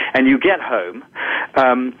work, and you get home,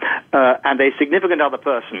 and a significant other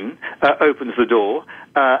person opens the door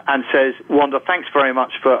and says, Wanda, thanks very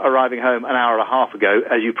much for arriving home an hour and a half ago,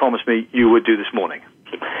 as you promised me you would do this morning.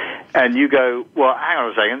 And you go, well, hang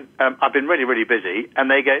on a second, I've been really, really busy.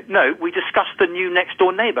 And they go, no, we discussed the new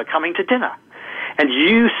next-door neighbor coming to dinner. And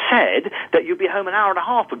you said that you'd be home an hour and a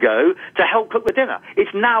half ago to help cook the dinner.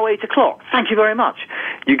 It's now 8 o'clock. Thank you very much.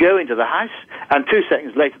 You go into the house, and 2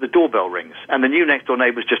 seconds later the doorbell rings, and the new next-door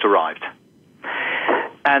neighbor's just arrived.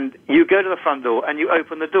 And you go to the front door, and you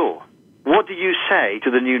open the door. What do you say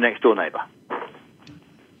to the new next-door neighbor?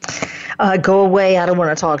 Go away, I don't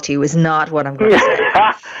want to talk to you, is not what I'm going to say.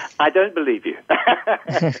 I don't believe you.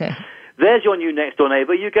 There's your new next-door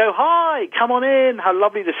neighbor. You go, hi, come on in. How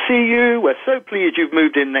lovely to see you. We're so pleased you've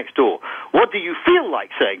moved in next door. What do you feel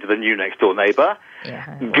like saying to the new next-door neighbor?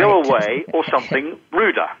 Yeah, go right. away, or something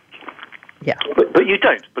ruder. Yeah. But you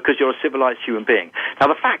don't, because you're a civilized human being. Now,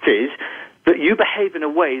 the fact is, that you behave in a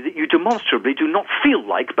way that you demonstrably do not feel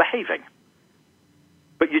like behaving.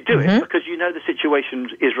 But you do it because you know the situation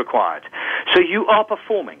is required. So you are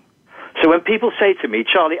performing. So when people say to me,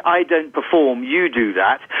 Charlie, I don't perform, you do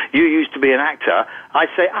that, you used to be an actor, I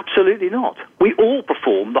say, absolutely not. We all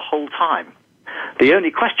perform the whole time. The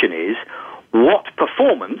only question is, what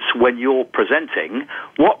performance, when you're presenting,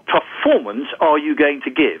 what performance are you going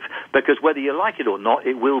to give? Because whether you like it or not,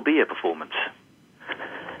 it will be a performance.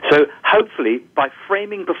 So hopefully, by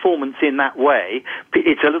framing performance in that way,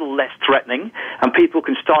 it's a little less threatening, and people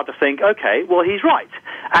can start to think, okay, well, he's right.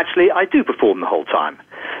 Actually, I do perform the whole time.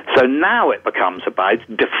 So now it becomes about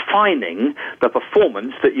defining the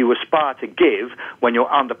performance that you aspire to give when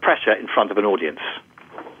you're under pressure in front of an audience.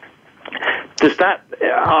 Does that?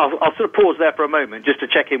 I'll sort of pause there for a moment just to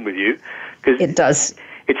check in with you. It does.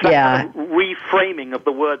 It's that kind of reframing of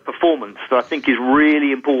the word performance that I think is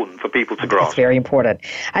really important for people to grasp. It's very important.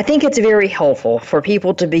 I think it's very helpful for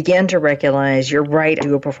people to begin to recognize you're right to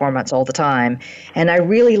do a performance all the time. And I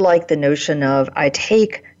really like the notion of I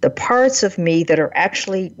take the parts of me that are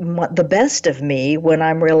actually the best of me when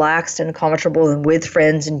I'm relaxed and comfortable and with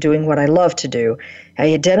friends and doing what I love to do.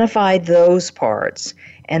 I identify those parts,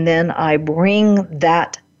 and then I bring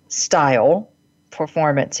that style,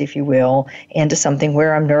 performance, if you will, into something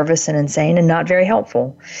where I'm nervous and insane and not very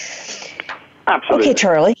helpful. Absolutely. Okay,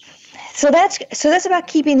 Charlie. So that's about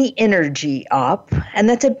keeping the energy up, and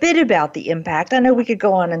that's a bit about the impact. I know we could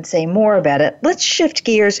go on and say more about it. Let's shift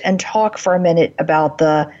gears and talk for a minute about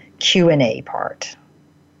the Q&A part.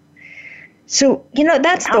 So,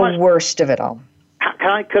 that's the worst of it all.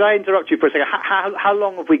 Could I interrupt you for a second? How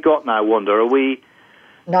long have we got now, Wanda? Are we...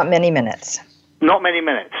 Not many minutes. Not many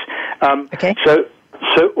minutes. Okay. So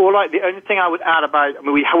all right. The only thing I would add about, I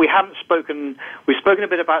mean, we haven't spoken. We've spoken a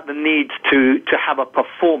bit about the need to have a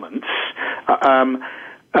performance.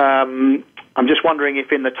 I'm just wondering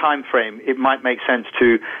if in the time frame it might make sense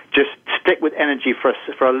to just stick with energy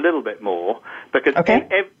for a little bit more, because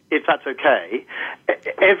if that's okay,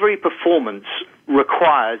 every performance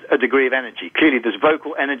requires a degree of energy. Clearly, there's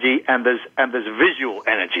vocal energy and there's visual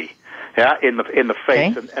energy, in the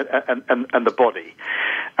face and the body.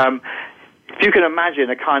 If you can imagine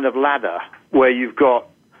a kind of ladder where you've got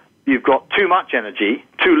too much energy,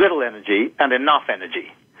 too little energy, and enough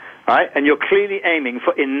energy. Right? And you're clearly aiming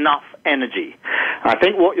for enough energy. I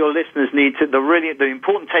think what your listeners need to, the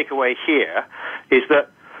important takeaway here is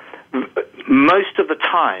that most of the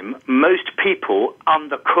time, most people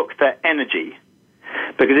undercook their energy.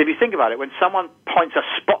 Because if you think about it, when someone points a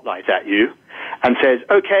spotlight at you and says,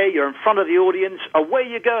 okay, you're in front of the audience, away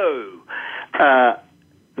you go,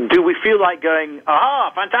 do we feel like going,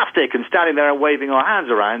 aha, fantastic, and standing there and waving our hands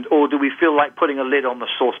around, or do we feel like putting a lid on the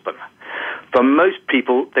saucepan? For most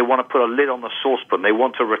people, they want to put a lid on the saucepan. They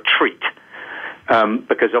want to retreat,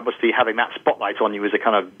 because obviously having that spotlight on you is a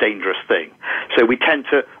kind of dangerous thing. So we tend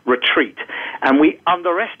to retreat, and we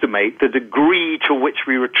underestimate the degree to which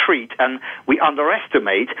we retreat, and we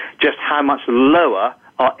underestimate just how much lower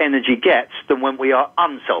our energy gets than when we are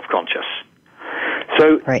unself-conscious.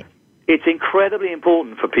 So it's incredibly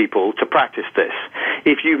important for people to practice this.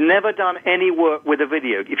 If you've never done any work with a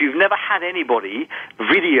video, if you've never had anybody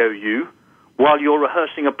video you while you're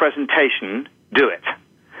rehearsing a presentation, do it.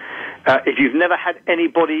 If you've never had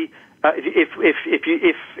anybody,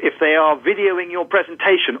 if they are videoing your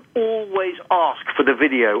presentation, always ask for the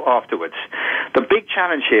video afterwards. The big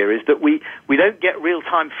challenge here is that we don't get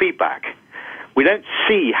real-time feedback. We don't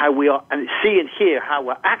see how we are, and see and hear how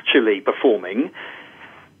we're actually performing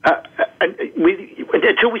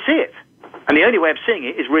until we see it. And the only way of seeing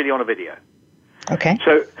it is really on a video. Okay.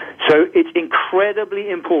 So it's incredibly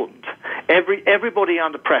important. Everybody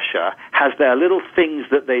under pressure has their little things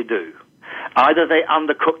that they do. Either they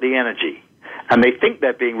undercook the energy and they think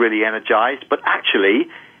they're being really energized, but actually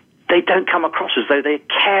they don't come across as though they're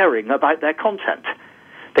caring about their content.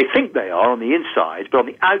 They think they are on the inside, but on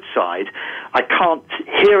the outside, I can't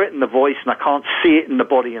hear it in the voice and I can't see it in the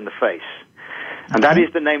body and the face. And that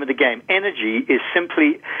is the name of the game. Energy is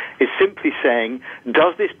simply saying,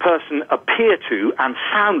 does this person appear to and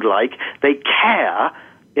sound like they care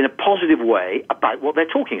in a positive way about what they're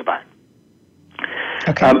talking about?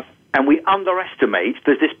 Okay. And we underestimate,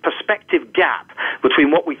 there's this perspective gap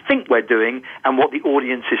between what we think we're doing and what the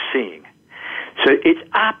audience is seeing. So it's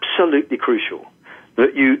absolutely crucial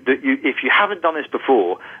that you, if you haven't done this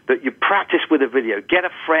before, that you practice with a video. Get a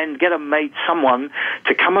friend, get a mate, someone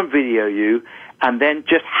to come and video you, and then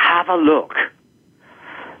just have a look.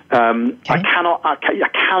 I cannot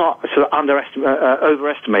sort of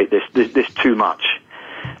overestimate this too much.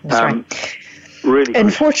 That's right. Really.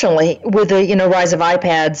 Unfortunately, with the rise of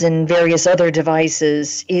iPads and various other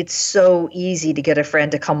devices, it's so easy to get a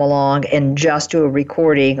friend to come along and just do a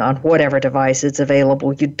recording on whatever device is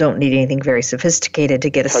available. You don't need anything very sophisticated to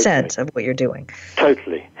get a sense of what you're doing.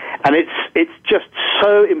 Totally. And it's just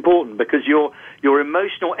so important because your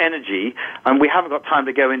emotional energy, and we haven't got time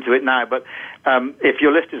to go into it now, but if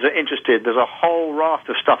your listeners are interested, there's a whole raft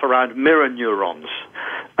of stuff around mirror neurons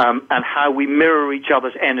and how we mirror each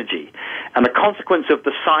other's energy. And the consequence of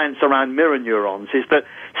the science around mirror neurons is that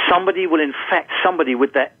somebody will infect somebody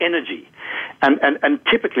with their energy. And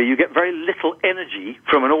typically you get very little energy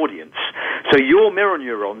from an audience. So your mirror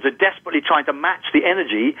neurons are desperately trying to match the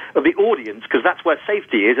energy of the audience because that's where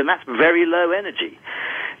safety is, and that's very low energy.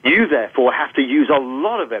 You, therefore, have to use a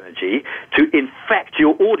lot of energy to infect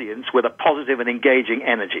your audience with a positive and engaging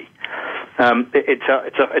energy. Some of the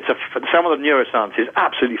neuroscience is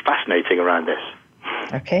absolutely fascinating around this.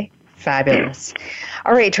 Okay. Fabulous.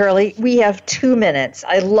 All right, Charlie, we have 2 minutes.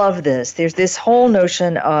 I love this. There's this whole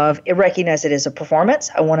notion of recognize it as a performance.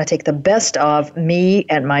 I want to take the best of me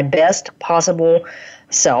and my best possible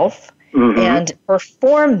self and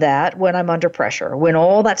perform that when I'm under pressure, when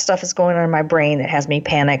all that stuff is going on in my brain that has me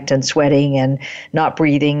panicked and sweating and not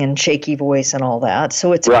breathing and shaky voice and all that.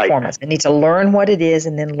 So it's a performance. I need to learn what it is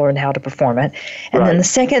and then learn how to perform it. And then the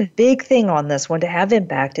second big thing on this one to have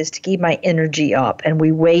impact is to keep my energy up. And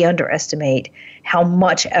we way underestimate how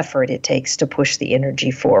much effort it takes to push the energy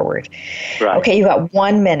forward. Okay, you got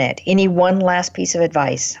 1 minute. Any one last piece of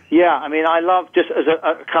advice? Yeah, I mean, I love, just as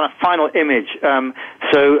a kind of final image,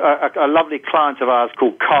 a lovely client of ours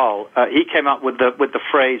called Carl, he came up with the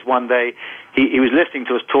phrase one day. He was listening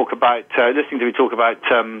to me talk about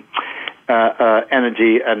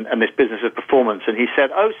energy and this business of performance, and he said,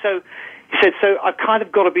 so I've kind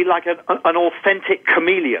of got to be like an authentic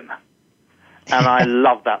chameleon. And I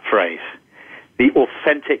love that phrase, the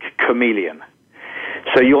authentic chameleon.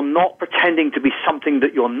 So you're not pretending to be something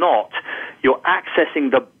that you're not. You're accessing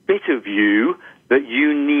the bit of you that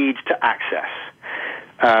you need to access.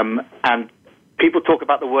 And people talk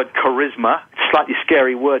about the word charisma. It's a slightly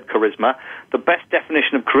scary word, charisma. The best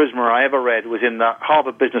definition of charisma I ever read was in the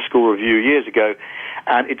Harvard Business School Review years ago,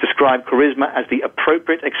 and it described charisma as the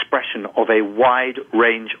appropriate expression of a wide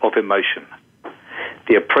range of emotion.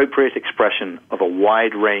 The appropriate expression of a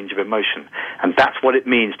wide range of emotion. And that's what it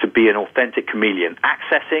means to be an authentic chameleon,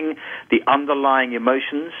 accessing the underlying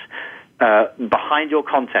emotions behind your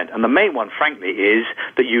content. And the main one, frankly, is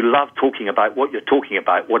that you love talking about what you're talking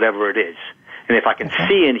about, whatever it is. And if I can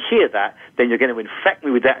see and hear that, then you're going to infect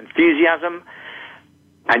me with that enthusiasm,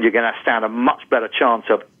 and you're going to stand a much better chance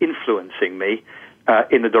of influencing me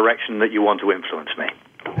in the direction that you want to influence me.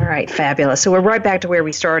 All right, fabulous. So we're right back to where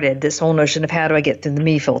we started, this whole notion of how do I get through the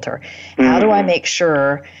me filter? How do I make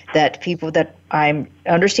sure that I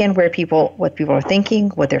understand what people are thinking,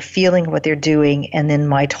 what they're feeling, what they're doing, and then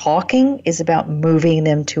my talking is about moving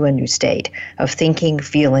them to a new state of thinking,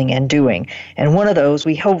 feeling, and doing. And one of those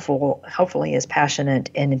we hopefully is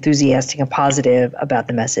passionate and enthusiastic and positive about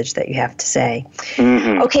the message that you have to say.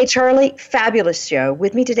 Okay, Charlie, fabulous show.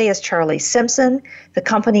 With me today is Charlie Simpson. The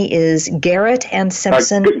company is Garrett and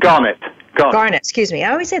Simpson. Garnett, excuse me.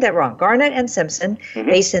 I always say that wrong. Garnett and Simpson,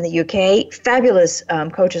 based in the UK. Fabulous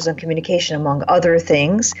coaches on communication, among other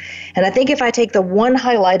things. And I think if I take the one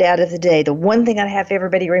highlight out of the day, the one thing I have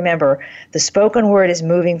everybody remember, the spoken word is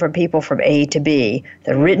moving from people from A to B.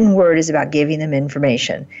 The written word is about giving them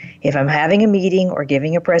information. If I'm having a meeting or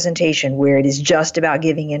giving a presentation where it is just about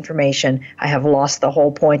giving information, I have lost the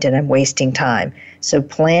whole point and I'm wasting time. So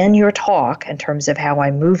plan your talk in terms of how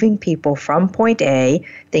I'm moving people from point A,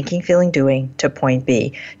 thinking, feeling, doing, to point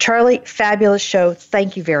B. Charlie, fabulous show.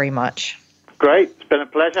 Thank you very much. Great. It's been a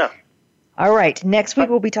pleasure. All right. Next week,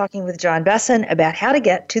 we'll be talking with John Besson about how to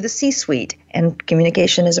get to the C-suite, and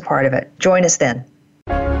communication is a part of it. Join us then.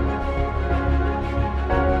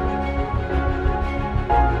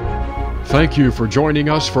 Thank you for joining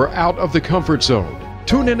us for Out of the Comfort Zone.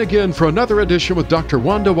 Tune in again for another edition with Dr.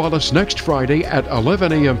 Wanda Wallace next Friday at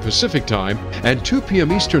 11 a.m. Pacific Time and 2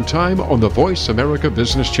 p.m. Eastern Time on the Voice America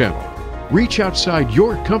Business Channel. Reach outside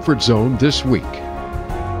your comfort zone this week.